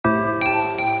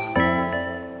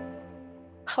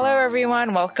Hello,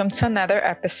 everyone. Welcome to another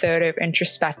episode of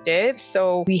Introspective.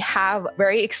 So we have a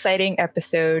very exciting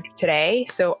episode today.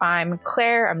 So I'm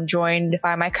Claire. I'm joined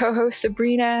by my co-host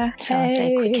Sabrina. Sounds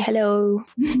like a quick hello.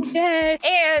 Yay.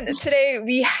 And today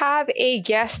we have a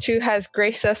guest who has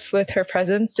graced us with her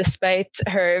presence despite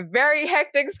her very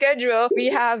hectic schedule. We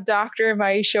have Dr.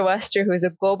 Maisha Wester, who is a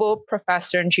global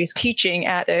professor and she's teaching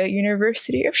at the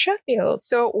University of Sheffield.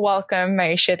 So welcome,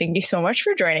 Maisha. Thank you so much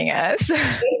for joining us.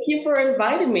 Thank you for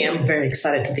inviting me. I'm very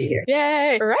excited to be here.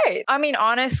 Yay. Right. I mean,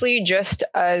 honestly, just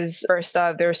as first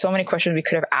off, there are so many questions we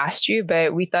could have asked you,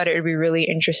 but we thought it would be really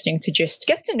interesting to just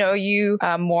get to know you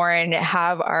more and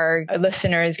have our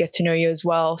listeners get to know you as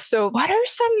well. So what are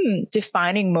some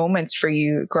defining moments for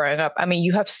you growing up? I mean,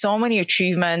 you have so many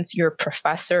achievements. You're a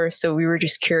professor. So we were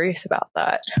just curious about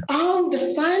that.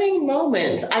 Defining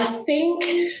moments. I think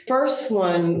first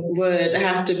one would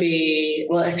have to be,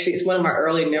 well, actually, it's one of my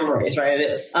early memories, right?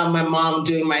 It's my mom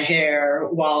doing my hair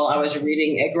while I was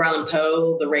reading Edgar Allan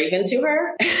Poe, The Raven, to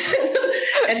her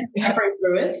and suffering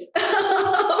through it.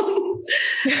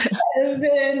 And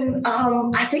then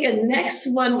I think a next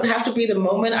one would have to be the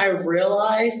moment I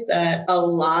realized that a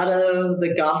lot of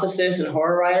the Gothicists and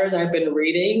horror writers I've been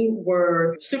reading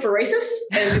were super racist.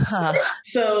 And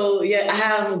so, yeah, I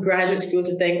have graduate school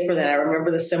to thank for that. I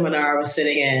remember the seminar I was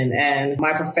sitting in and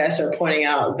my professor pointing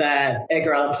out that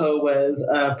Edgar Allan Poe was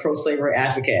a pro-slavery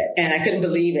advocate. And I couldn't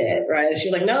believe it, right? She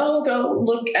was like, no, go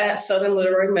look at Southern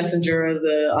Literary Messenger,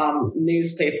 the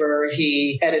newspaper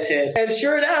he edited. And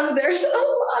sure enough, there's a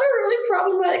lot of really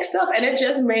problematic stuff. And it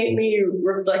just made me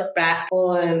reflect back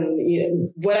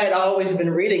on what I'd always been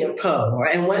reading of Poe.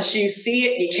 Right? And once you see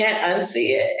it, you can't unsee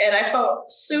it. And I felt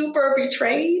super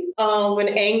betrayed when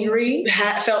Angry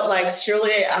felt like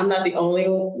surely I'm not the only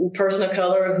person of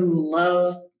color who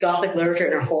loves Gothic literature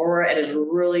and horror and is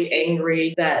really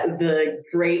angry that the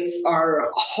greats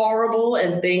are horrible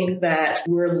and think that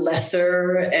we're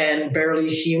lesser and barely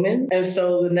human. And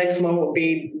so the next moment would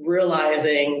be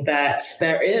realizing that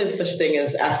there is such a thing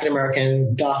as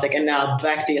African-American Gothic and now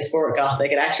Black diasporic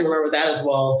Gothic. And I actually remember that as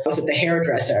well. I was at the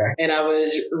hairdresser and I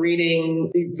was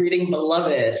reading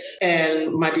Beloved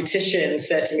and my beautician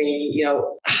said to me,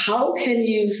 how can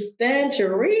you stand to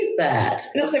read that?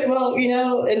 And I was like, well,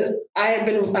 and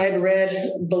I had read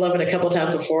Beloved a couple of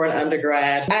times before in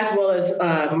undergrad, as well as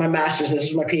my master's,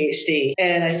 this was my PhD.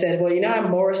 And I said, well,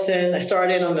 I'm Morrison. I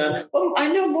started in on I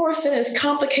know Morrison is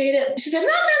complicated. She said,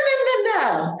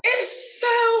 no. It's so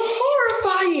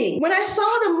horrifying. When I saw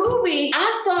the movie,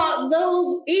 I thought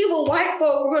those evil white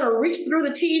folk were going to reach through the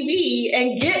TV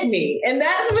and get me. And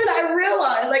that's when I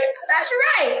realized, that's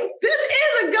right. This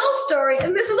is a ghost story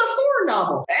and this is a horror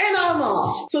novel. And I'm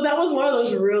off. So that was one of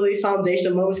those really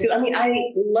foundational moments. Because,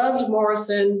 I loved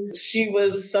Morrison. She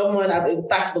was someone, in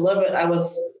fact, Beloved, I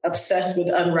was obsessed with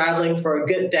unraveling for a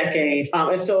good decade.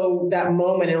 And so that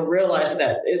moment and realizing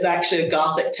that is actually a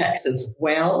Gothic text as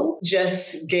well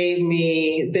just gave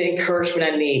me the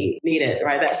encouragement I needed,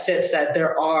 right? That sense that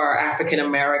there are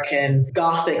African-American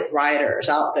Gothic writers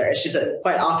out there. It's just that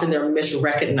quite often they're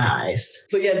misrecognized.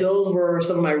 So yeah, those were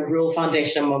some of my real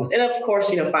foundational moments. And of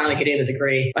course, finally getting the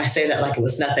degree. I say that like it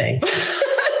was nothing.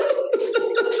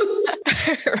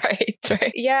 Right.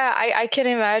 Yeah, I can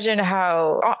imagine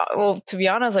how, to be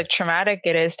honest, traumatic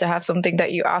it is to have something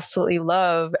that you absolutely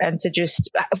love and to just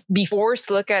be forced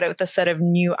to look at it with a set of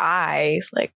new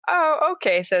eyes. Like, oh,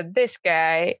 okay, so this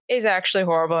guy is actually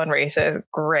horrible and racist.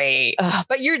 Great.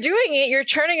 But you're doing it. You're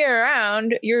turning it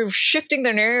around. You're shifting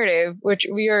the narrative, which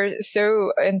we are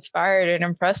so inspired and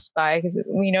impressed by because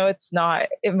we know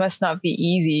it must not be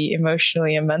easy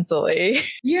emotionally and mentally.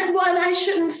 Yeah, well, and I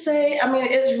shouldn't say,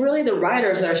 it's really the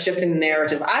writers that are shifting the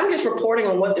narrative. I'm just reporting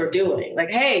on what they're doing. Like,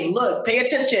 hey, look, pay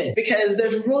attention because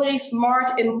there's really smart,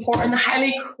 important,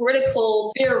 highly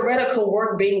critical, theoretical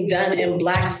work being done in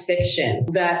Black fiction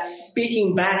that's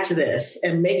speaking back to this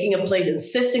and making a place,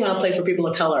 insisting on a place for people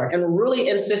of color and really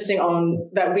insisting on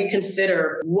that we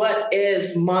consider what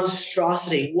is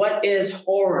monstrosity, what is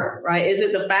horror, right? Is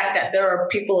it the fact that there are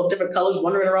people of different colors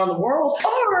wandering around the world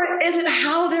or is it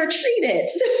how they're treated?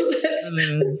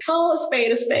 Let's call a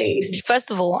spade a spade. First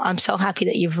of all, I'm so happy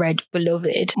that you've read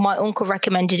Beloved. My uncle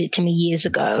recommended it to me years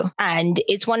ago. And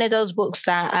it's one of those books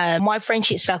that my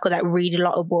friendship circle that read a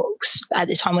lot of books at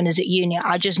the time when I was at uni,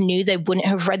 I just knew they wouldn't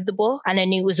have read the book. And I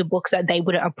knew it was a book that they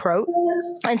wouldn't approach.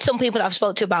 And some people I've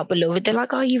spoke to about Beloved, they're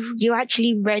like, oh, you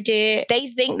actually read it. They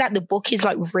think that the book is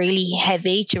really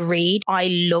heavy to read. I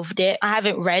loved it. I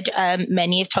haven't read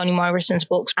many of Toni Morrison's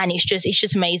books and it's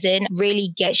just amazing.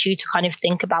 Really gets you to kind of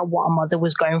think about what a mother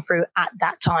was going through at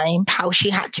that time, how she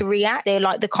had to react. They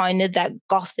like the kind of that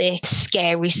gothic,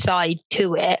 scary side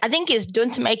to it. I think it's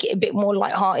done to make it a bit more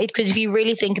lighthearted, because if you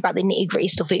really think about the nitty-gritty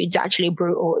stuff, it's actually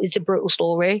brutal. It's a brutal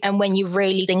story. And when you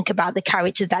really think about the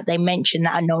characters that they mention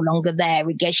that are no longer there,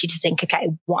 it gets you to think, okay,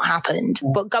 what happened?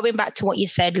 Yeah. But going back to what you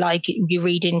said, like you're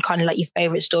reading kind of like your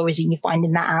favorite stories and you're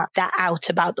finding that out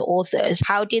about the authors.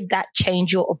 How did that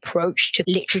change your approach to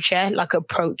literature, like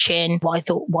approaching white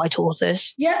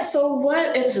authors? Yeah, so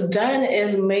what it's done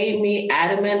is made me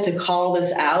adamant to call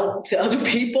this out to other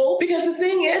people, because the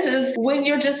thing is when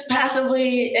you're just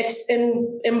passively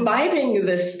imbibing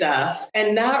this stuff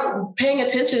and not paying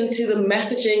attention to the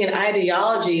messaging and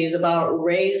ideologies about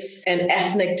race and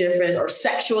ethnic difference or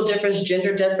sexual difference,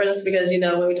 gender difference, because, you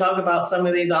know, when we talk about some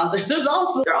of these authors,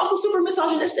 they're also super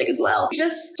misogynistic as well.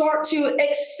 Just start to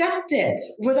accept it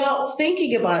without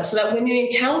thinking about it, so that when you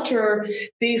encounter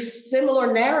these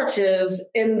similar narratives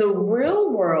in the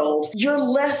real world, you're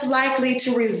less likely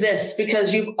to resist,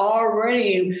 because you've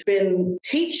already been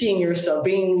teaching yourself,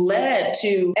 being led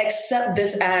to accept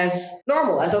this as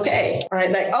normal, as okay,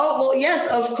 right? Like, oh, well,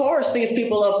 yes, of course, these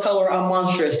people of color are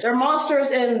monstrous. They're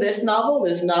monsters in this novel,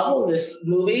 this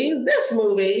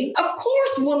movie. Of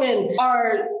course, women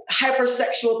are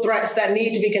hypersexual threats that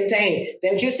need to be contained.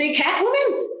 Didn't you see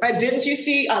Catwoman? Right? Didn't you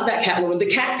see that Catwoman, the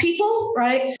cat people,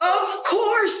 right? Of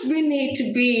course we need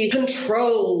to be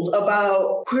controlled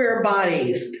about queer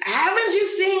bodies. Haven't you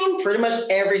seen pretty much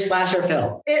every slasher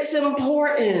film? It's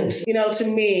important, you know, to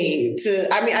me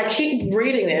I keep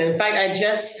reading it. In fact, I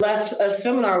just left a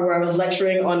seminar where I was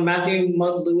lecturing on Matthew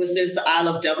Monk Lewis's The Isle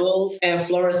of Devils and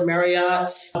Florence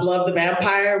Marriott's Blood of the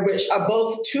Vampire, which are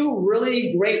both two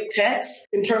really great texts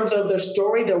in terms of their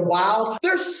story. They're wild.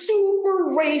 They're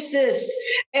super racist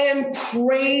and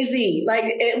crazy. Like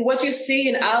what you see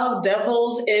in Isle of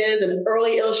Devils is an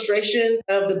early illustration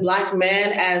of the Black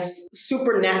man as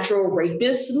supernatural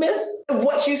rapist myth.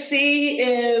 What you see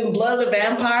in Blood of the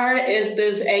Vampire is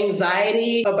this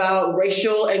anxiety about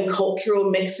racial and cultural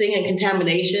mixing and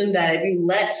contamination, that if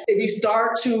you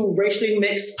start to racially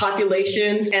mix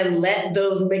populations and let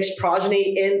those mixed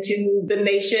progeny into the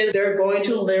nation, they're going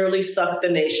to literally suck the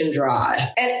nation dry.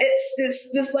 And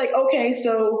it's just like, okay,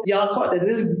 so y'all caught this.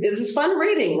 This is fun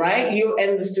reading, right? You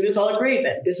and the students all agreed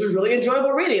that this was really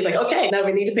enjoyable reading. It's like, okay, now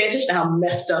we need to pay attention to how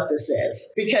messed up this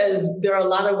is, because there are a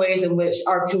lot of ways in which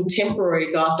our contemporary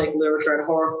Gothic literature and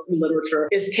horror literature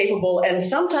is capable and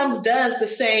sometimes does the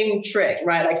same trick,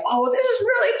 right? Like, oh, this is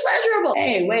really pleasurable.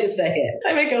 Hey, wait a second.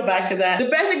 Let me go back to that. The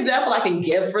best example I can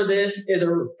give for this is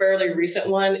a fairly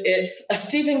recent one. It's a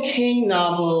Stephen King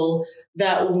novel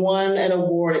that won an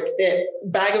award.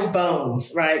 Bag of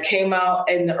Bones, right? Came out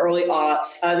in the early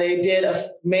aughts. They did a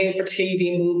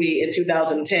made-for-TV movie in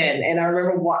 2010, and I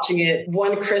remember watching it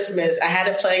one Christmas. I had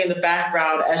it playing in the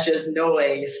background as just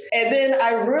noise. And then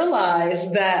I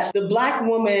realized that the Black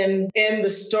woman in the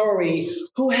story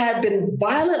who had been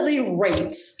violently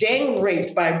raped, gang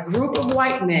raped by a group of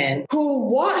white men,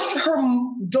 who watched her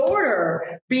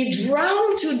daughter be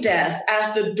drowned to death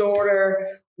as the daughter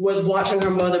was watching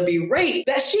her mother be raped,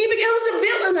 that she becomes the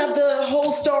villain of the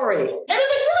whole story. And it's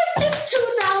like, really? It's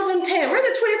 2010. We're in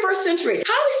the 21st century.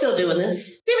 How are we still doing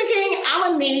this? Stephen King, I'm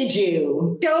going to need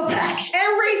you. Go back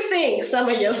and rethink some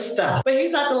of your stuff. But he's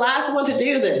not the last one to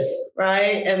do this,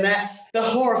 right? And that's the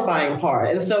horrifying part.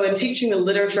 And so in teaching the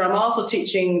literature, I'm also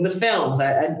teaching the films.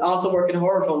 I also work in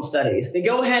horror film studies. They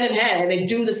go hand in hand and they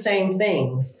do the same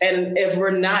things. And if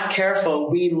we're not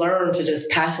careful, we learn to just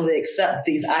passively accept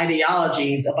these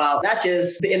ideologies about not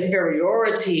just the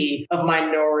inferiority of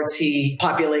minority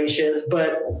populations,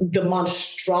 but the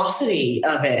monstrosity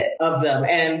of them,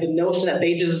 and the notion that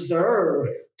they deserve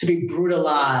to be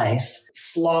brutalized,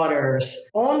 slaughtered.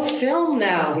 On film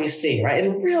now we see, right?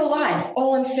 In real life,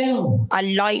 on film. I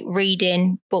like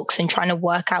reading books and trying to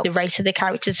work out the race of the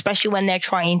characters, especially when they're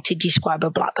trying to describe a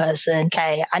Black person.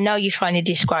 Okay, I know you're trying to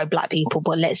describe Black people,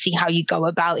 but let's see how you go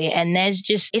about it. And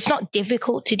it's not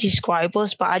difficult to describe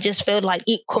us, but I just feel like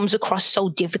it comes across so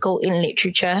difficult in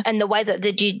literature. And the way that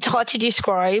it's hard to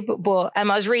describe, but I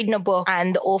was reading a book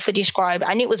and the author described,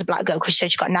 I knew it was a Black girl because she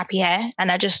said she got nappy hair.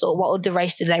 And I just thought, what would the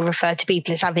race do they refer to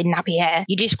people as having nappy hair?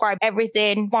 You describe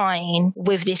everything fine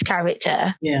with this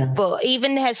character. Yeah. But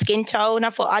even her skin tone, I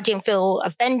thought I didn't feel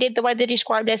offended the way they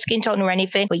described her skin tone or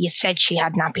anything. But you said she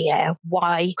had nappy hair.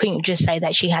 Why couldn't you just say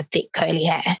that she had thick curly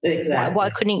hair? Exactly. Why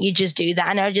couldn't you just do that?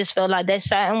 And I just feel like there's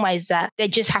certain ways that they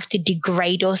just have to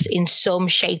degrade us in some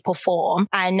shape or form.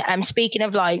 And I'm speaking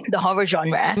of like the horror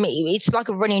genre. I mean, it's like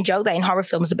a running joke that in horror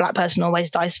films, the Black person always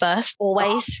dies first.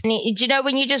 Always. And do you know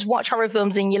when you just watch horror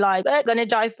films and you're like, they're gonna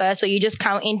die die first, or you're just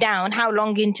counting down how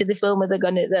long into the film are they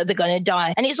gonna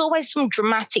die? And it's always some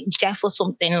dramatic death or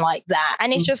something like that.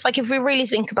 And it's just like, if we really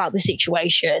think about the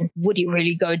situation, would it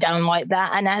really go down like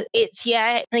that? And I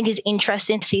think it's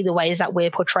interesting to see the ways that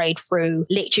we're portrayed through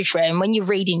literature. And when you're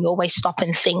reading, you always stop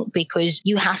and think, because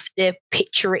you have to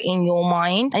picture it in your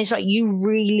mind. And it's like, you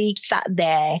really sat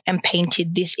there and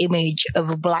painted this image of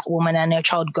a black woman and a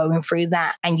child going through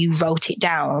that, and you wrote it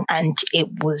down, and it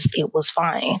was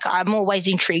fine. I'm always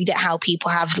intrigued at how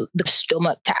people have the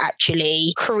stomach to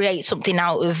actually create something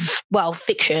out of, well,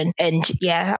 fiction. And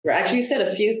yeah. Actually, you said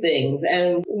a few things.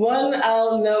 And one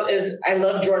I'll note is I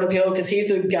love Jordan Peele, because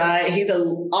he's a guy,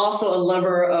 also a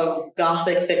lover of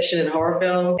Gothic fiction and horror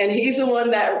film. And he's the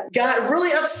one that got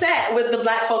really upset with the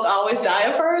black folk always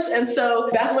dying first. And so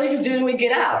that's what he was doing with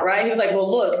Get Out, right? He was like, well,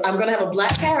 look, I'm going to have a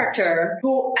black character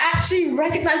who actually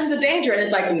recognizes the danger. And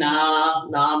it's like,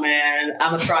 nah, man,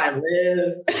 I'm going to try and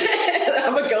live.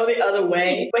 I'm going to go the other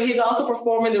way. But he's also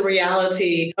performing the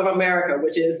reality of America,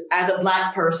 which is, as a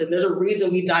black person, there's a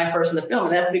reason we die first in the film.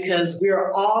 And that's because we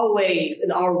are always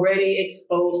and already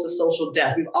exposed to social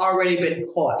death. We've already been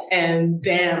caught and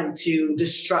damned to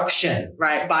destruction,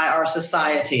 right, by our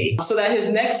society. So that his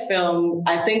next film,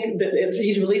 I think that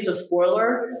he's released a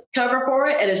spoiler cover for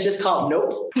it, and it's just called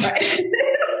Nope. Right?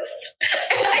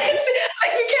 And I can see,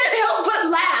 like, you can't help but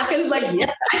laugh, because it's like,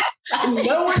 yeah, I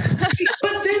know it.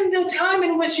 But then the time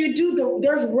in which you do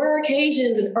there's rare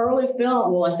occasions in early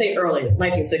film, well, I say early,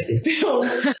 1960s film,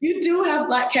 you do have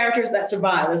black characters that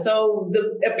survive. And so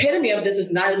the epitome of this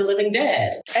is Night of the Living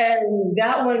Dead. And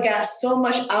that one got so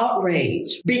much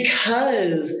outrage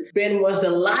because Ben was the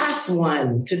last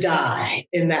one to die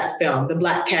in that film, the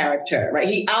black character, right?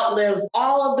 He outlives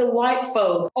all of the white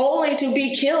folk only to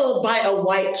be killed by a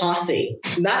white posse,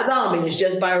 not zombies,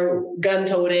 just by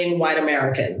gun-toting white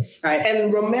Americans, right?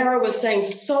 And Romero was saying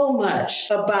so much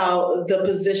about the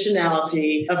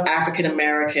positionality of African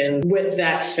American with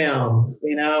that film,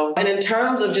 you know? And in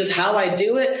terms of just how I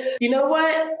do it, you know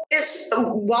what?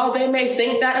 While they may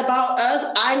think that about us,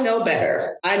 I know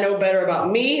better. I know better about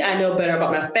me. I know better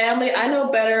about my family. I know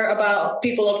better about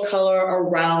people of color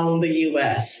around the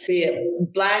U.S., be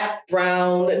it black,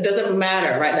 brown, it doesn't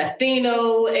matter, right?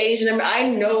 Latino, Asian, I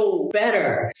know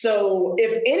better. So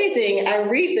if anything, I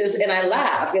read this and I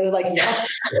laugh. It's like,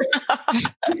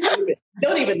 y'all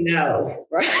don't even know,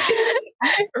 right?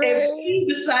 If we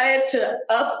decided to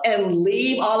up and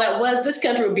leave all at once, this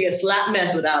country would be a slap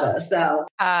mess without us. So,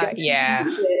 yeah.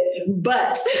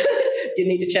 But you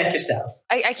need to check yourself.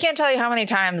 I can't tell you how many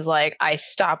times, like, I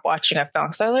stopped watching a film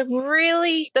because I was like,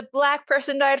 really? The black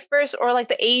person died first? Or like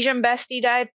the Asian bestie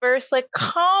died first? Like,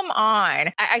 come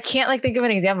on. I can't like think of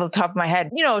an example off the top of my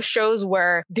head. You know, shows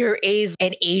where there is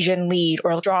an Asian lead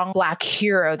or a strong black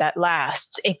hero that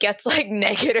lasts. It gets like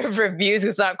negative reviews.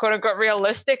 It's not quote unquote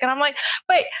realistic. And I'm like,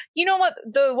 but you know what?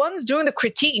 The ones doing the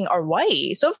critiquing are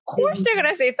white. So of course they're going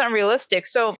to say it's unrealistic.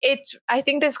 So I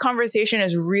think this conversation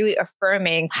is really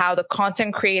affirming how the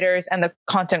content creators and the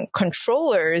content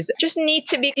controllers just need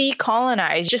to be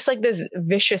decolonized, just like this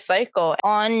vicious cycle.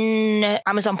 On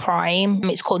Amazon Prime,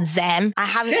 it's called Them. I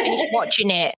haven't finished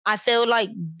watching it. I feel like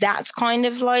that's kind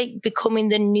of like becoming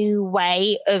the new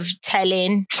way of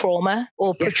telling trauma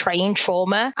or portraying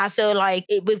trauma. I feel like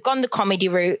we've gone the comedy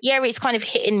route. Yeah, it's kind of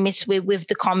hit and miss with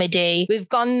the comedy. We've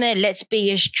gone there, let's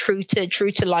be as true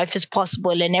to life as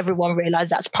possible. And everyone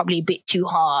realized that's probably a bit too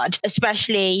hard,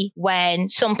 especially when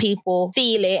some people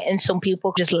feel it and some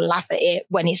people just laugh at it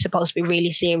when it's supposed to be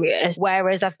really serious.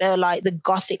 Whereas I feel like the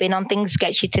Gothic spin on things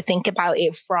gets you to think about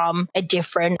it from a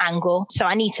different angle. So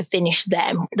I need to finish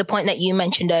Them. The point that you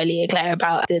mentioned earlier, Claire,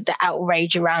 about the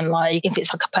outrage around like if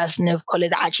it's like a person of color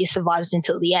that actually survives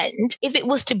until the end. If it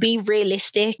was to be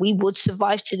realistic, we would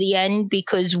survive to the end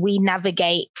because we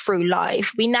navigate through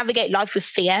life. We navigate life with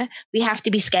fear. We have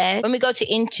to be scared. When we go to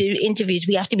interviews,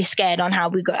 we have to be scared on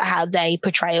how they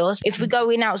portray us. If we're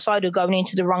going outside or going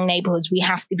into the wrong neighborhoods, we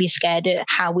have to be scared at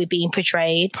how we're being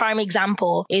portrayed. Prime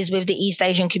example is with the East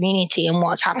Asian community and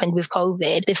what's happened with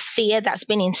COVID. The fear that's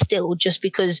been instilled just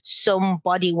because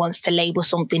somebody wants to label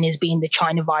something as being the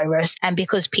China virus, and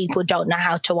because people don't know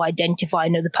how to identify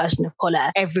another person of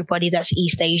color, everybody that's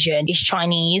East Asian is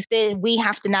Chinese. We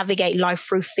have to navigate life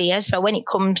through fear. So when it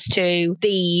comes to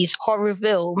these horror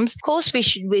films, of course we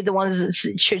should be the ones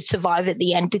that should survive at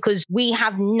the end because we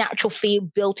have natural fear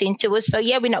built into us. So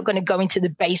yeah, we're not going going to go into the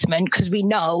basement because we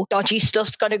know dodgy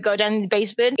stuff's going to go down in the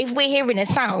basement. If we're hearing a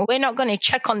sound, we're not going to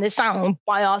check on the sound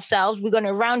by ourselves. We're going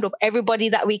to round up everybody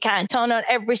that we can, turn on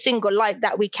every single light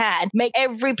that we can, make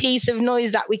every piece of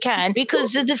noise that we can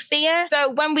because of the fear.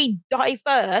 So when we die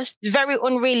first, it's very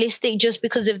unrealistic just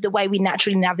because of the way we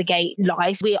naturally navigate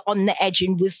life. We're on the edge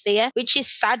and with fear, which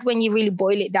is sad when you really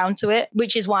boil it down to it,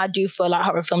 which is why I do feel like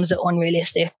horror films are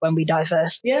unrealistic when we die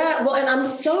first. Yeah, well, and I'm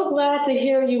so glad to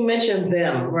hear you mention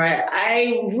Them, right?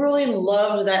 I really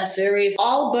loved that series,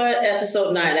 all but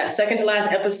episode 9, that second to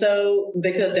last episode.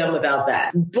 They could have done without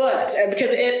that. But because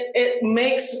it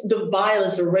makes the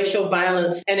violence, the racial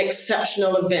violence, an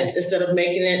exceptional event instead of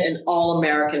making it an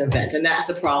all-American event. And that's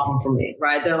the problem for me,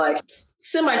 right? They're like,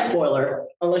 semi-spoiler,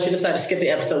 unless you decide to skip the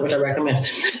episode, which I recommend.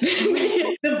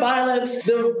 The violence,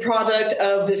 the product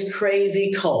of this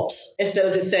crazy cult, instead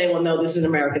of just saying, well, no, this is an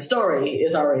American story,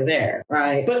 is already there,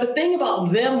 right? But the thing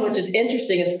about Them, which is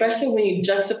interesting, especially when you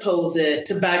juxtapose it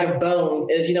to Bag of Bones,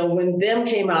 is, you know, when Them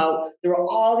came out, there were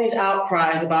all these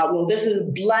outcries about, well, this is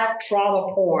Black trauma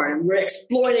porn. We're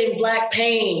exploiting Black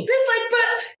pain. It's like,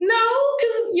 but no,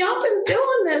 because y'all been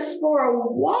doing this for a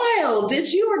while.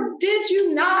 Did you or did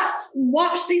you not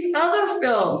watch these other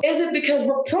films? Is it because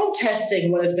we're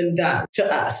protesting what has been done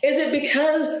to us? Is it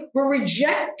because we're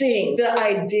rejecting the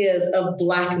ideas of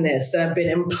Blackness that have been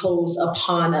imposed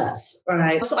upon us,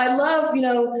 right? So I love, you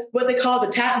know, what they call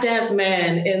the tap dance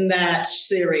man in that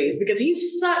series, because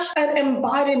he's such an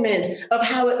embodiment of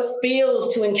how it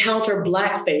feels to encounter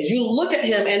blackface. You look at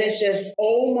him and it's just,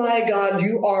 oh my God,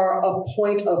 you are a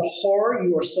point of horror.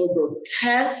 You are so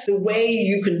grotesque. The way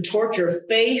you contort your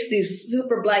face, these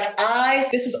super black eyes,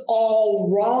 this is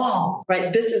all wrong,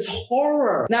 right? This is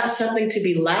horror, not something to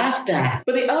be laughed at.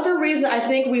 But the other reason I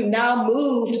think we've now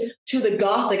moved to the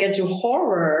Gothic and to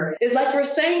horror is, like you're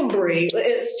saying, Brie,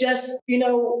 it's just, you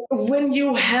know, when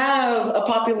you have a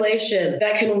population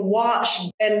that can watch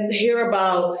and hear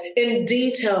about in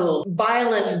detail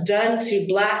violence done to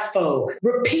Black folk,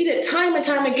 repeated time and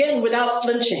time again without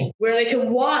flinching, where they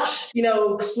can watch, you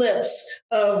know, clips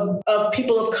of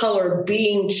people of color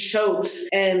being choked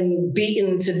and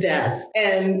beaten to death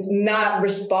and not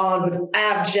respond with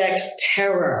abject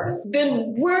terror,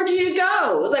 then where do you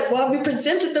go? It's like, well, we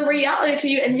presented the reality to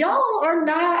you and y'all are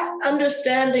not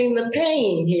understanding the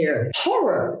pain here.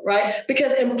 Horror, right?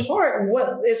 Because in part,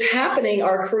 what is happening,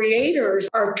 our creators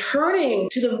are turning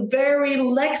to the very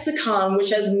lexicon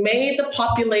which has made the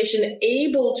population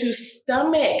able to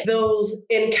stomach those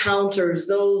encounters,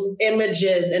 those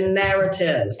images and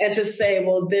narratives, and to say,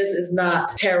 well, this is not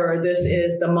terror, this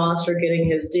is the monster getting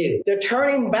his due. They're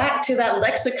turning back to that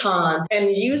lexicon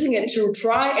and using it to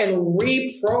try and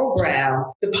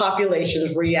reprogram the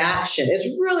population's reaction. It's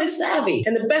really savvy.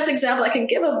 And the best example I can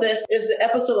give of this is the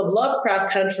episode of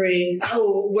Lovecraft Country,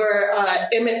 where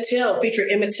Emmett Till, featuring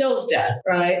Emmett Till's death,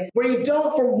 right? Where you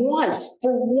don't, for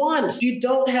once, you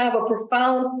don't have a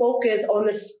profound focus on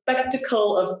the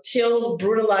spectacle of Till's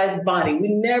brutalized body. We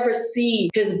never see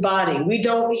his body. We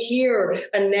don't hear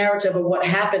a narrative of what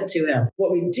happened to him.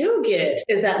 What we do get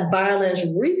is that violence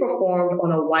reperformed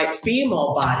on a white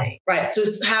female body, right?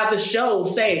 To have the show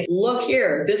say, look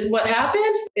here, this is what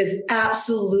happened, is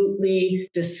absolutely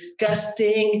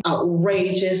disgusting,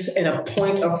 outrageous, and a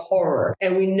point of horror.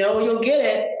 And we know you'll get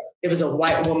it if it's a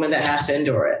white woman that has to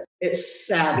endure it. It's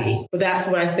savvy, but that's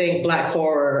what I think Black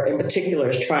horror in particular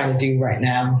is trying to do right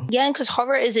now. Yeah, because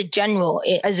horror is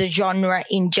as a genre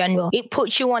in general, it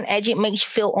puts you on edge. It makes you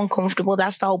feel uncomfortable.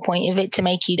 That's the whole point of it, to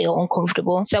make you feel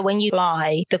uncomfortable. So when you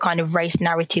apply the kind of race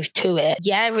narrative to it,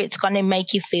 yeah, it's going to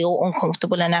make you feel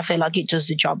uncomfortable, and I feel like it does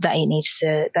the job that it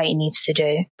needs to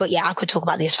do. But yeah, I could talk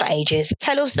about this for ages.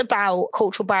 Tell us about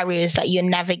cultural barriers that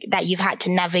you've had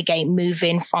to navigate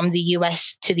moving from the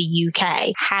US to the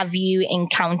UK. Have you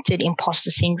encountered imposter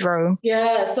syndrome?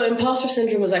 Yeah, so imposter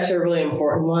syndrome is actually a really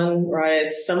important one, right?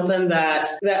 It's something that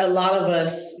a lot of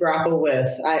us grapple with.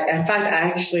 In fact, I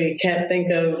actually can't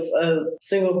think of a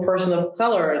single person of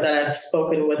color that I've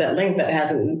spoken with at length that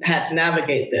hasn't had to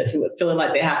navigate this, feeling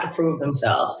like they have to prove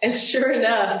themselves. And sure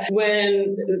enough,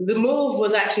 when the move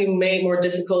was actually made more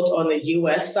difficult on the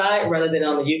US side rather than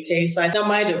on the UK side. Now,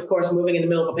 mind you, of course, moving in the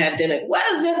middle of a pandemic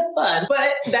wasn't fun,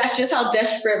 but that's just how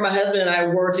desperate my husband and I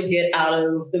were to get out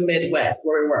of the Midwest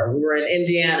where we were. We were in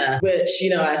Indiana, which,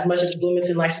 you know, as much as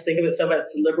Bloomington likes to think of itself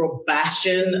as the liberal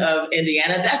bastion of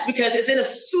Indiana, that's because it's in a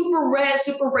super red,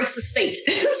 super racist state.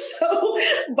 So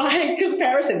by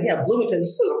comparison, yeah,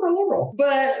 Bloomington's super liberal.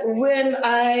 But when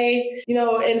I,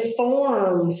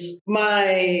 informed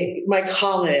my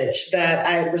college that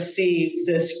I had received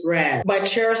this grant, my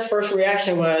chair's first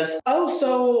reaction was, "Oh,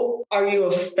 so are you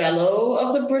a fellow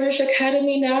of the British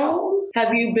Academy now?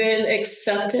 Have you been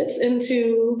accepted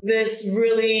into this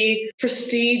really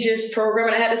prestigious program?"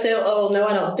 And I had to say, "Oh, no,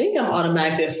 I don't think I'm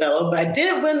automatically a fellow, but I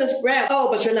did win this grant." "Oh,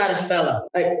 but you're not a fellow."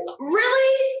 Like,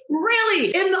 really? Really?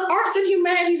 In the arts and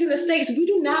humanities in the States, we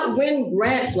do not win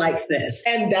grants like this.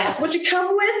 And that's what you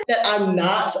come with? That I'm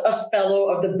not a fellow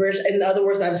of the British. In other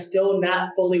words, I'm still not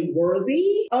fully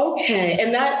worthy? Okay.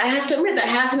 And that, I have to admit, that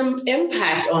has an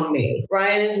impact on me,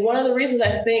 right? And it's one of the reasons I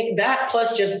think that,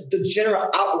 plus just the general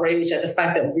outrage at the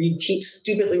fact that we keep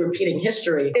stupidly repeating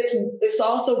history, it's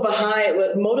also behind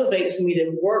what motivates me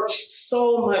to work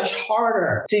so much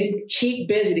harder, to keep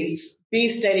busy, to be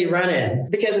steady running.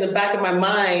 Because in the back of my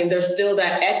mind, there's still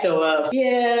that echo of,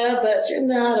 yeah, but you're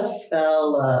not a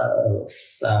fellow.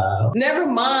 So never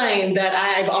mind that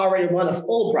I've already won a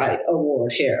Fulbright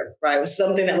award here, right? It was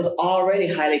something that was already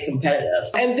highly competitive.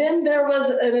 And then there was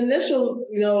an initial,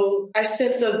 I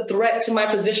sensed a threat to my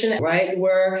position, right?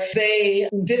 Where they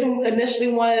didn't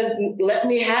initially want to let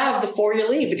me have the 4-year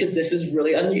leave because this is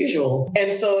really unusual.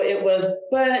 And so it was,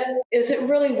 but is it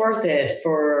really worth it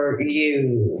for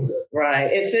you?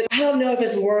 Right. I don't know if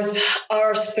it's worth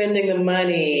our spending the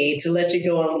money to let you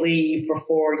go on leave for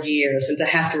 4 years and to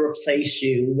have to replace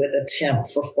you with a temp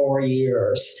for 4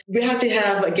 years. We have to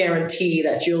have a guarantee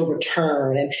that you'll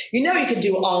return. And you could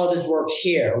do all of this work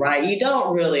here, right? You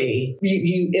don't really,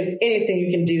 if anything you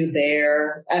can do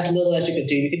there, as little as you could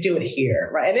do it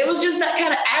here, right? And it was just that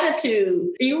kind of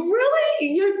attitude.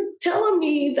 You're telling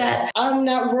me that I'm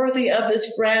not worthy of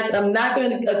this grant, that I'm not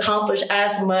going to accomplish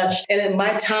as much, and in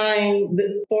my time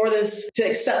for this, to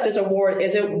accept this award,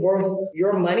 isn't worth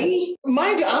your money?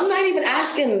 Mind you, I'm not even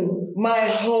asking my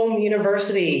home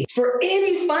university for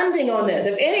any funding on this.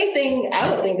 If anything, I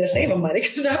don't think they're saving money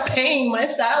because they're not paying my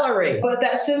salary. But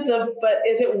that sense of, but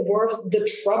is it worth the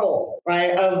trouble,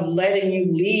 right, of letting you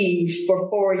leave for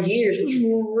 4 years was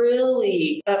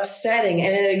really upsetting.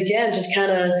 And it again just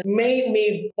kind of made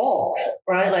me balk,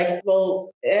 right? Like,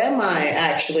 well, am I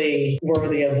actually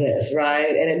worthy of this, right?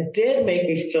 And it did make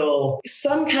me feel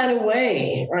some kind of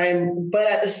way, right? But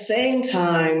at the same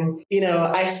time,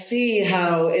 I see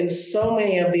how in so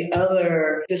many of the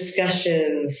other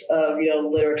discussions of,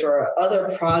 literature or other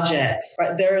projects,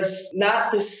 right, there's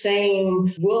not the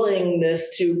same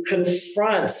willingness to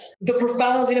confront the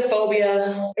profound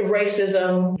xenophobia,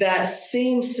 racism that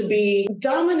seems to be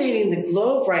dominating the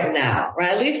globe right now,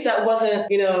 right? At least that wasn't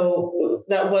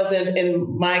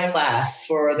in my class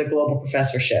for the global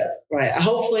professorship, right?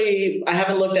 Hopefully, I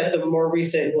haven't looked at the more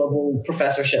recent global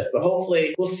professorship, but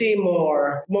hopefully we'll see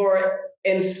more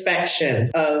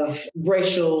inspection of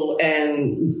racial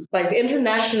and like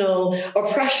international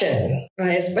oppression,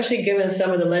 right? Especially given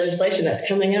some of the legislation that's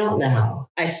coming out now.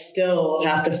 I still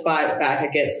have to fight back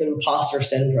against imposter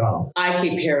syndrome. I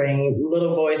keep hearing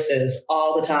little voices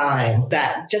all the time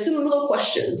that just in little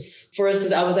questions. For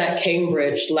instance, I was at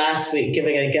Cambridge last week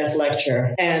giving a guest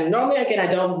lecture. And normally, again,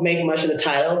 I don't make much of the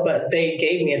title, but they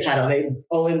gave me a title. They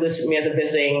only listed me as a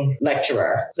visiting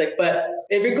lecturer. It's like, but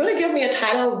if you're going to give me a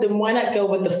title, then why not go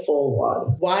with the full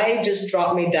one? Why just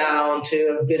drop me down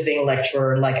to a visiting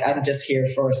lecturer like I'm just here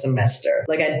for a semester?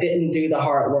 Like I didn't do the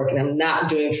hard work and I'm not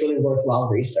doing truly worthwhile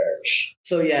research.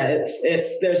 So yeah,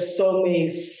 there's so many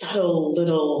subtle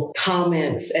little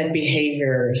comments and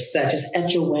behaviors that just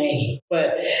etch away.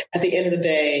 But at the end of the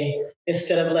day,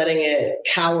 instead of letting it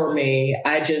cower me,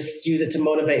 I just use it to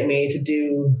motivate me to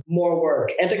do more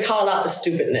work and to call out the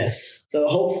stupidness. So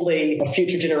hopefully a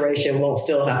future generation won't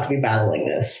still have to be battling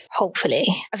this. Hopefully.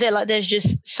 I feel like there's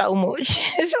just so much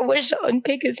to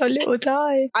unpick in so little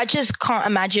time. I just can't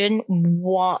imagine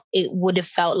what it would have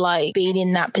felt like being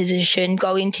in that position,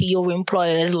 going to your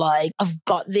employers like, I've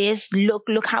got this,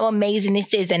 look how amazing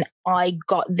this is, and I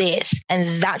got this.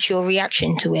 And that's your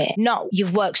reaction to it. No,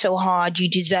 you've worked so hard, you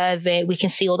deserve it. We can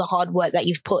see all the hard work that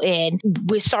you've put in.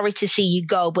 We're sorry to see you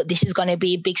go, but this is going to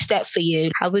be a big step for you.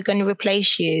 How are we going to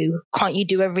replace you? Can't you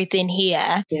do everything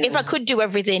here? Yeah. If I could do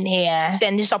everything here,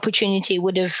 then this opportunity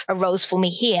would have arose for me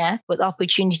here, but the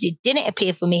opportunity didn't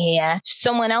appear for me here.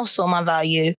 Someone else saw my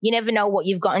value. You never know what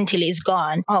you've got until it's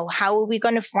gone. Oh, how are we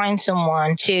going to find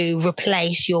someone to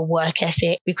replace your work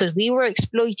ethic? Because we were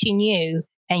exploiting you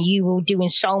and you were doing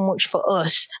so much for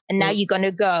us, and now you're going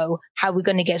to go, how are we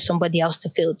going to get somebody else to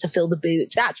fill the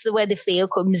boots? That's the where the fear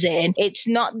comes in. It's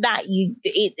not that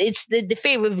it's the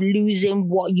fear of losing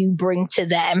what you bring to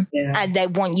them, and they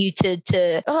want you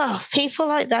to people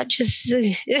like that just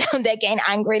they're getting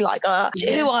angry like,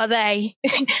 who are they?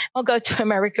 I'll go to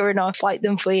America and I'll fight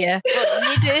them for you.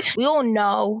 But we all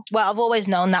know, well, I've always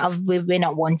known that we're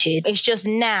not wanted. It's just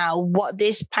now what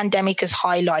this pandemic has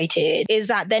highlighted is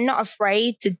that they're not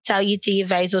afraid to tell you to your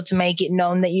face or to make it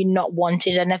known that you're not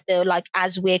wanted. And I feel like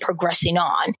as we're progressing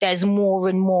on, there's more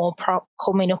and more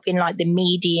coming up in like the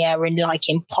media and like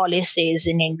in policies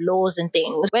and in laws and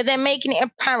things where they're making it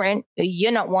apparent that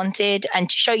you're not wanted, and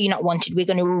to show you're not wanted, we're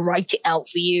going to write it out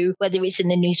for you, whether it's in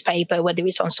the newspaper, whether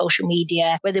it's on social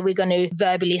media, whether we're going to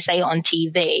verbally say it on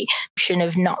TV.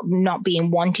 Of not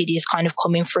being wanted is kind of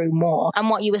coming through more. And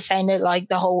what you were saying, that like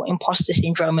the whole imposter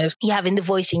syndrome of you having the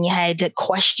voice in your head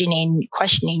questioning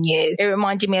you, it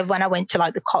reminded me of when I went to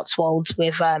like the Cotswolds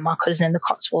with my cousin in the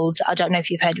Cotswolds. I don't know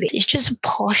if you've heard of it. It's just a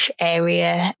posh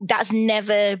area that's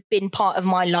never been part of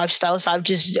my lifestyle. So I've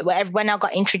just, when I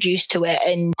got introduced to it,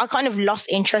 and I kind of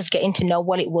lost interest getting to know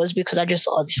what it was, because I just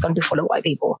thought, this is going to be full of white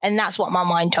people. And that's what my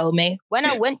mind told me. When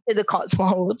I went to the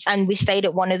Cotswolds and we stayed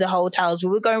at one of the hotels, we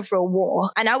were going for a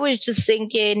walk, and I was just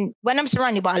thinking, when I'm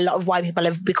surrounded by a lot of white people,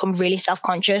 I've become really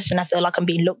self-conscious, and I feel like I'm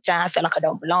being looked at. I feel like I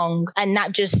don't belong. And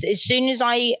that just, as soon as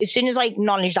I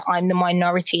acknowledge that I'm the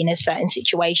minority in a certain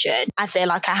situation, I feel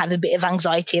like I have a bit of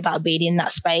anxiety about being in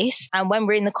that space. And when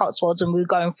we're in the Cotswolds and we were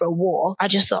going for a walk, I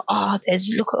just thought,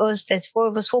 look at us, there's four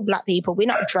of us, four black people. We're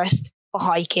not dressed for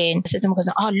hiking. I said to my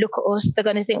cousin, look at us. They're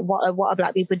going to think, what are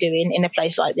black people doing in a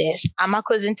place like this? And my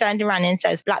cousin turned around and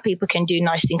says, black people can do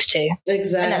nice things too.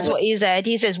 Exactly. And that's what he said.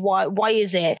 He says, why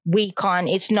is it we can't,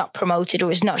 it's not promoted, or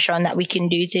it's not shown that we can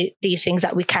do these things,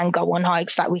 that we can go on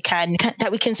hikes, that we can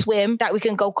swim, that we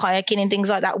can go kayaking and things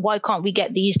like that. Why can't we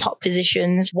get these top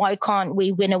positions? Why can't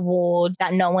we win awards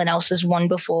that no one else has won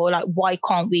before? Like, why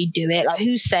can't we do it? Like,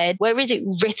 who said, where is it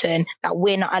written that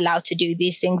we're not allowed to do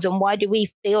these things? And why do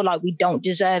we feel like we don't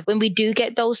deserve when we do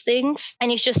get those things?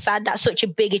 And it's just sad that's such a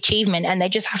big achievement and they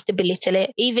just have to belittle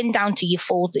it, even down to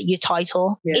your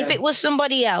title. Yeah. If it was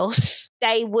somebody else,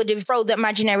 they would have thrown the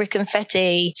imaginary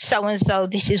confetti, so-and-so,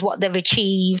 this is what they've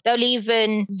achieved. They'll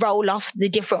even roll off the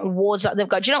different awards that they've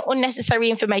got. Do you know, unnecessary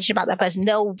information about that person,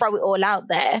 they'll throw it all out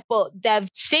there. But they've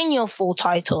seen your full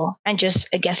title and just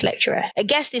a guest lecturer. A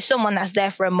guest is someone that's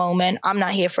there for a moment. I'm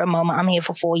not here for a moment. I'm here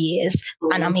for 4 years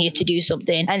and I'm here to do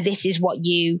something. And this is what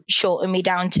you shorten me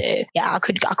down to. Yeah, I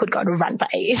could go on a rant for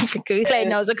ages. Claire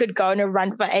knows I could go on a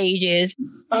rant for ages.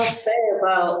 I'll say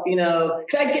about,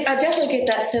 because I definitely get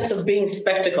that sense of being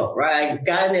spectacle, right? I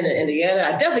got it in Indiana.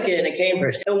 I definitely get it in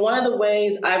Cambridge. And one of the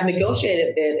ways I've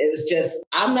negotiated it is just,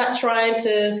 I'm not trying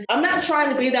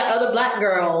to be that other black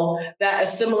girl that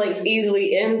assimilates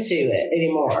easily into it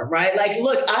anymore, right? Like,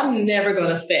 look, I'm never going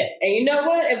to fit. And you know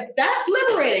what? If that's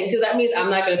liberating, because that means I'm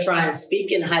not going to try and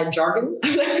speak in high jargon.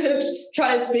 I'm not going to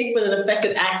try and speak with an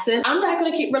affected accent. I'm not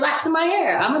going to keep relaxing my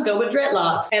hair. I'm going to go with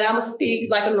dreadlocks and I'm going to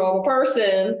speak like a normal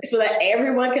person so that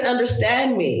everyone can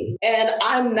understand me. And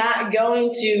I'm not going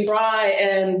to try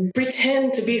and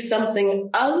pretend to be something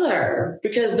other,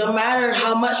 because no matter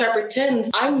how much I pretend,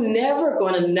 I'm never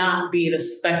going to not be the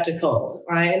spectacle,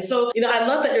 right? And so, I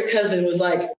love that your cousin was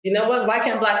like, you know what? Why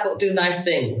can't black folk do nice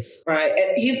things, right?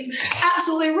 And he's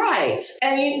absolutely right.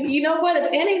 And you know what? If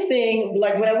anything,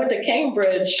 like when I went to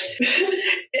Cambridge,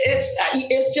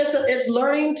 it's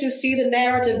learning to see the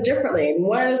narrative differently. And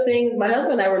one of the things my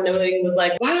husband and I were noting was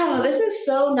like, wow, this is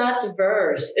so not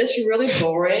diverse. It's really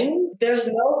boring. There's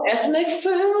no ethnic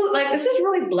food. Like, this is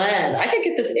really bland. I can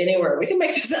get this anywhere. We can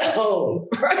make this at home,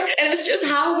 right? And it's just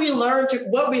how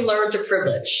what we learn to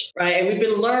privilege, right? And we've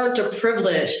been learned to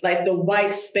privilege like the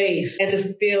white space and to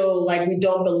feel like we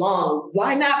don't belong.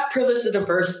 Why not privilege the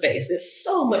diverse space? It's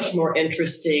so much more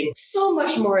interesting, so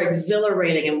much more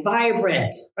exhilarating and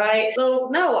vibrant, right? So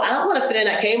no, I don't want to fit in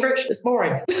at Cambridge. It's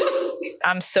boring.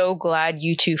 I'm so glad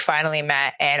you two finally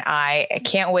met, and I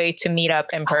can't wait to meet up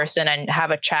in person and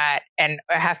have a chat and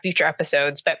have future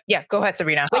episodes. But yeah, go ahead,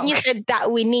 Sabrina. When you said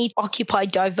that we need occupy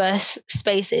diverse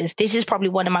spaces, this is probably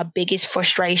one of my biggest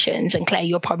frustrations, and Claire,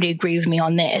 you'll probably agree with me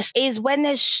on this, is when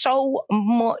there's so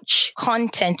much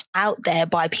content out there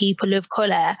by people of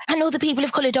color and other people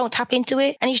of color don't tap into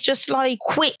it. And it's just like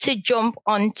quick to jump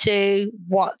onto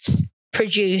what's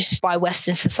produced by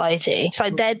Western society. So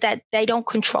they don't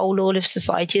control all of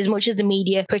society as much as the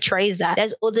media portrays that.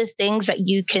 There's other things that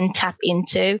you can tap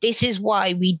into. This is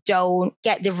why we don't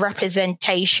get the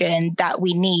representation that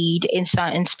we need in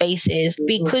certain spaces,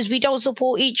 because we don't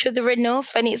support each other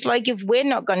enough. And it's like, if we're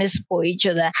not going to support each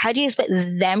other, how do you expect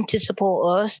them to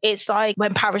support us? It's like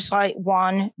when Parasite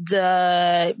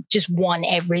just won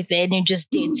everything and just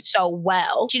did so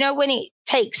well. Do you know when it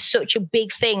takes such a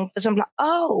big thing for something like,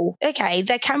 oh, okay,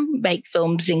 they can make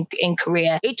films in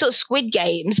Korea. It took Squid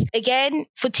Games again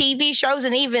for TV shows.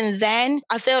 And even then,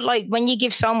 I feel like when you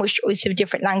give so much choice of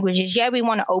different languages, yeah, we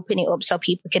want to open it up so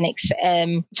people can,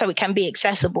 so it can be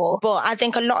accessible. But I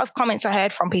think a lot of comments I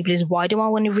heard from people is, why do I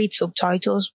want to read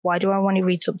subtitles? Why do I want to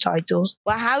read subtitles?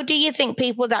 Well, how do you think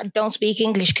people that don't speak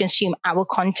English consume our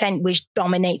content, which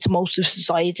dominates most of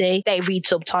society? They read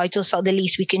subtitles, so the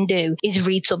least we can do is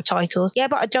read subtitles. Yeah,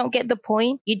 but I don't get the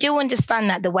point. You do understand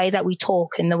that the way that we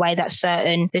talk and the way that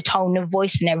the tone of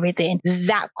voice and everything,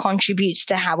 that contributes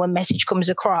to how a message comes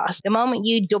across. The moment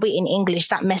you dub it in English,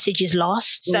 that message is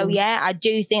lost. So yeah, I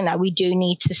do think that we do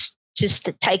need to just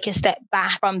to take a step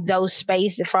back from those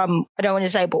spaces, from, I don't want to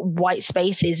say, but white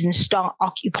spaces, and start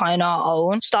occupying our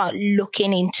own, start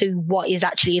looking into what is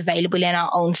actually available in our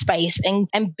own space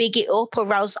and big it up,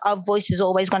 or else our voice is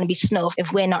always going to be snuffed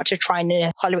if we're not trying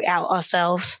to holler it out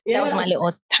ourselves. Yeah. That was my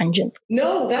little tangent.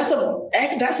 No, that's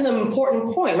an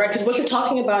important point, right? Because what you're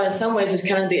talking about in some ways is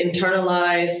kind of the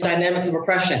internalized dynamics of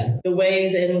oppression, the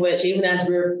ways in which, even as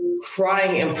we're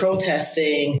crying and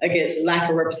protesting against lack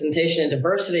of representation and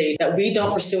diversity, that we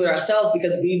don't pursue it ourselves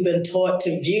because we've been taught to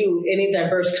view any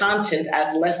diverse content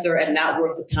as lesser and not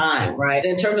worth the time, right?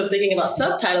 And in terms of thinking about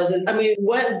subtitles,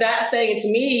 what that's saying to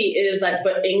me is like,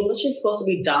 but English is supposed to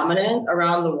be dominant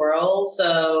around the world.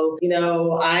 So,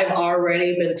 I've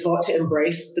already been taught to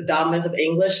embrace the dominance of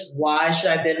English. Why should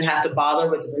I then have to bother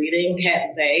with reading?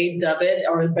 Can't they dub it,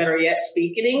 or better yet,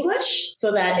 speak in English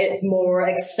so that it's more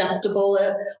acceptable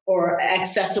or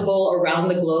accessible around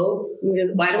the globe?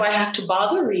 Why do I have to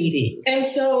bother reading? And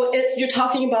so you're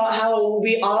talking about how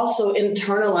we also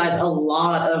internalize a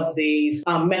lot of these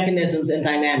mechanisms and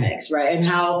dynamics, right? And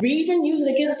how we even use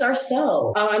it against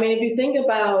ourselves. If you think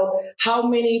about how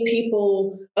many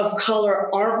people of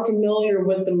color aren't familiar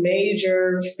with the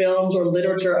major films or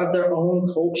literature of their own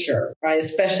culture, right?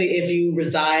 Especially if you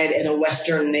reside in a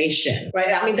Western nation, right?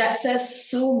 That says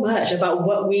so much about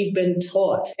what we've been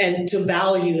taught and to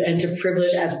value and to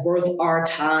privilege as worth our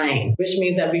time, which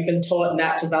means that we've been taught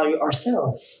not to value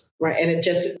ourselves, right? And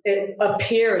it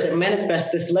appears and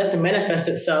this lesson manifests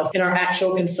itself in our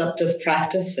actual consumptive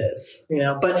practices,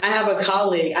 But I have a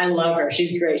colleague, I love her.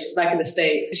 She's great. She's back in the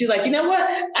States. She's like, you know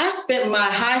what? I spent my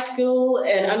high school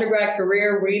and undergrad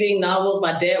career reading novels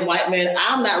by dead white men.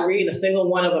 I'm not reading a single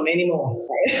one of them anymore.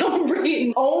 I'm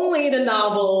reading only the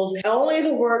novels, only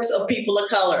the works of people of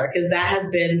color, because that has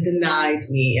been denied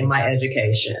me in my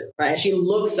education, right? And she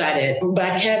looks at it, but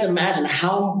I can't imagine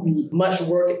how much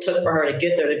work it took for her to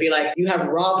get there, to be like, you have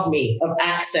robbed me of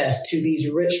access to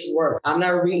these rich works. I'm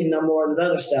not reading no more of this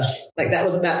other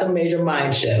stuff. That's a major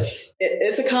mind shift.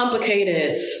 It's a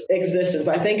complicated existence,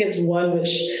 but I think it's one which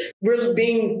we're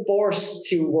being forced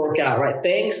to work out, right?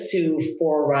 Thanks to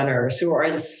forerunners who are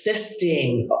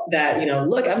insisting that,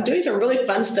 look, I'm doing some really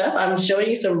fun stuff. I'm showing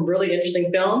you some really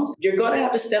interesting films. You're going to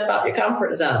have to step out your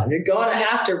comfort zone. You're going to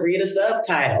have to read a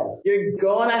subtitle. You're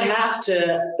going to have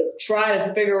to try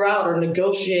to figure out or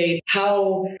negotiate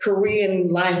how Korean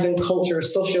life and culture,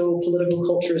 socio-political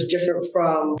culture is different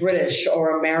from British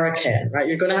or American, right?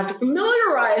 You're going to have to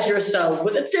familiarize yourself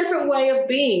with a different way of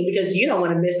being because you don't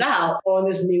want to miss out on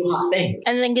this new hot thing.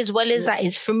 And I think as well as that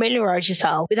is familiarize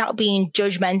yourself without being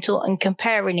judgmental and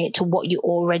comparing it to what you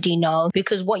already know,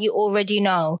 because what you already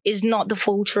know is not the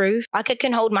full truth. I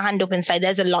can hold my hand up and say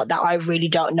there's a lot that I really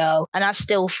don't know. And I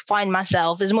still find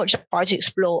myself, as much as I try to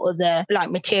explore other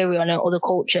material and other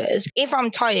cultures, if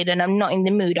I'm tired and I'm not in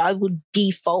the mood, I would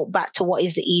default back to what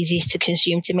is the easiest to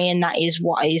consume to me, and that is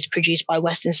what is produced by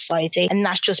Western society. And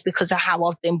that's just because of how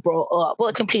I've been brought up.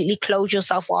 But completely close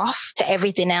yourself off to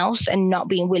everything else and not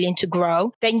being willing to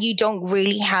grow, then you don't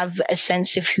really have a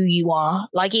sense of who you are.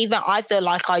 Even I feel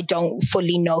like I don't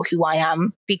fully know who I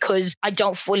am because I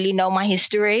don't fully know my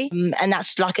history. And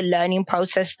that's like a learning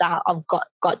process that I've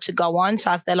got to go on.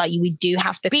 So I feel like we do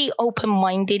have to be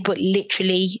open-minded, but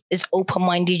literally as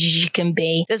open-minded as you can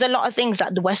be. There's a lot of things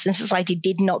that the Western society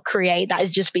did not create that has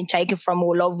just been taken from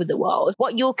all over the world.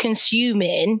 What you're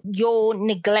consuming, you're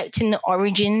neglecting the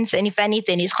origins. And if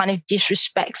anything, it's kind of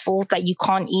disrespectful that you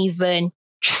can't even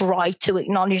try to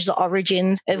acknowledge the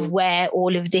origins of where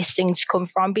all of these things come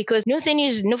from, because nothing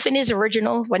is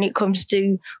original when it comes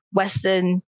to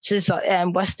Western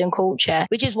culture,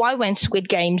 which is why when Squid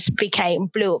Games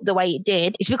blew up the way it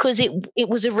did, it's because it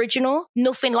was original.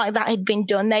 Nothing like that had been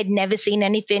done. They'd never seen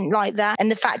anything like that. And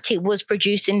the fact it was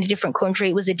produced in a different country,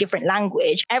 it was a different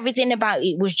language, everything about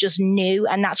it was just new,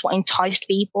 and that's what enticed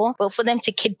people. But for them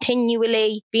to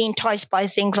continually be enticed by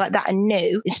things like that and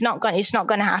new, it's not going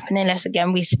to happen unless,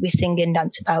 again, we sing and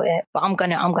dance about it. But I'm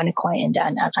gonna quieten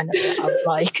down. I know I would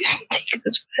like take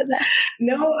this further.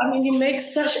 No, I mean, you make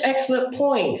such excellent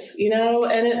points. And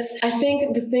I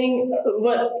think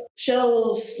what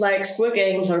shows like Squid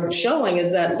Games are showing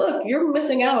is that, look, you're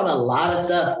missing out on a lot of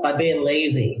stuff by being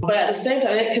lazy. But at the same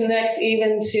time, it connects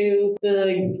even to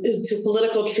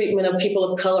political treatment of people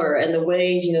of color and the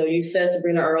ways, you said,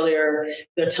 Sabrina, earlier,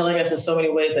 they're telling us in so many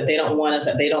ways that they don't want us,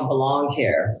 that they don't belong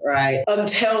here, right?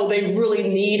 Until they really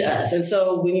need us. And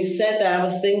so when you said that, I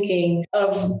was thinking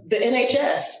of the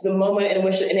NHS, the moment in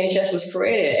which the NHS was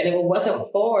created. And it wasn't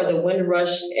for the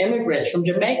Windrush immigrants from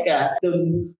Jamaica,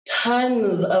 the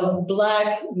tons of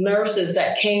Black nurses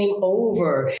that came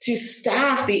over to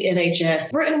staff the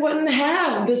NHS, Britain wouldn't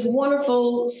have this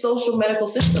wonderful socialized medical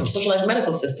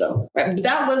system. Right?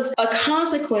 That was a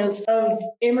consequence of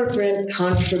immigrant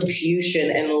contribution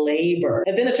and labor.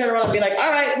 And then to turn around and be like, all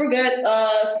right, we're good.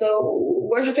 So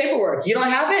where's your paperwork? You don't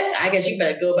have it? I guess you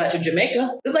better go back to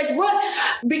Jamaica. It's like, what?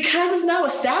 Because it's now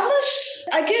established?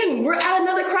 Again, we're at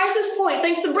another crisis point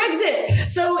thanks to Brexit.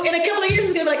 So in a couple of years,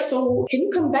 it's going to be like, so can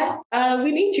you come back?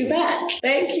 We need you back.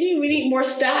 Thank you. We need more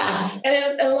staff.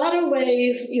 And in a lot of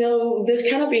ways, this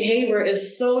kind of behavior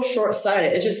is so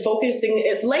short-sighted. It's just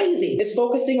it's lazy. It's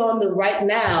focusing on the right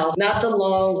now, not the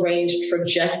long-range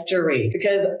trajectory.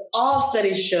 Because all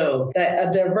studies show that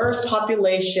a diverse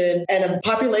population and a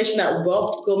population that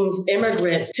welcomes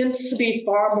immigrants tends to be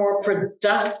far more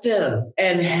productive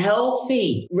and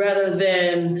healthy rather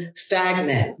than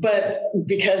stagnant. But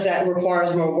because that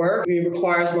requires more work,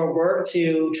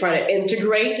 to try to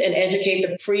integrate and educate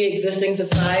the pre-existing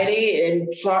society, and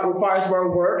requires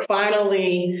more work,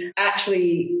 finally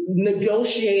actually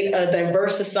negotiate a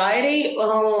diverse society.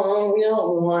 Oh, we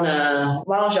don't wanna.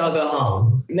 Why don't y'all go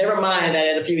home? Never mind that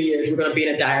in a few years we're going to be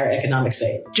in a dire economic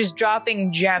state. Just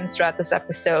dropping gems throughout this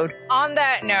episode. On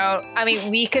that note, I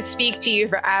mean, we could speak to you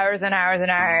for hours and hours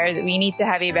and hours. We need to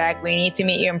have you back. We need to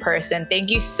meet you in person.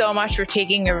 Thank you so much for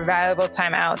taking your valuable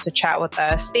time out to chat with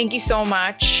us. Thank you so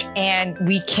much. And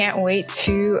we can't wait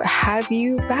to have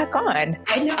you back on.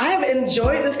 I know. I have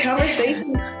enjoyed this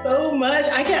conversation so much.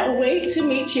 I can't wait to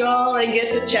meet you all and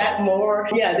get to chat more.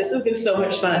 Yeah, this has been so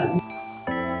much fun.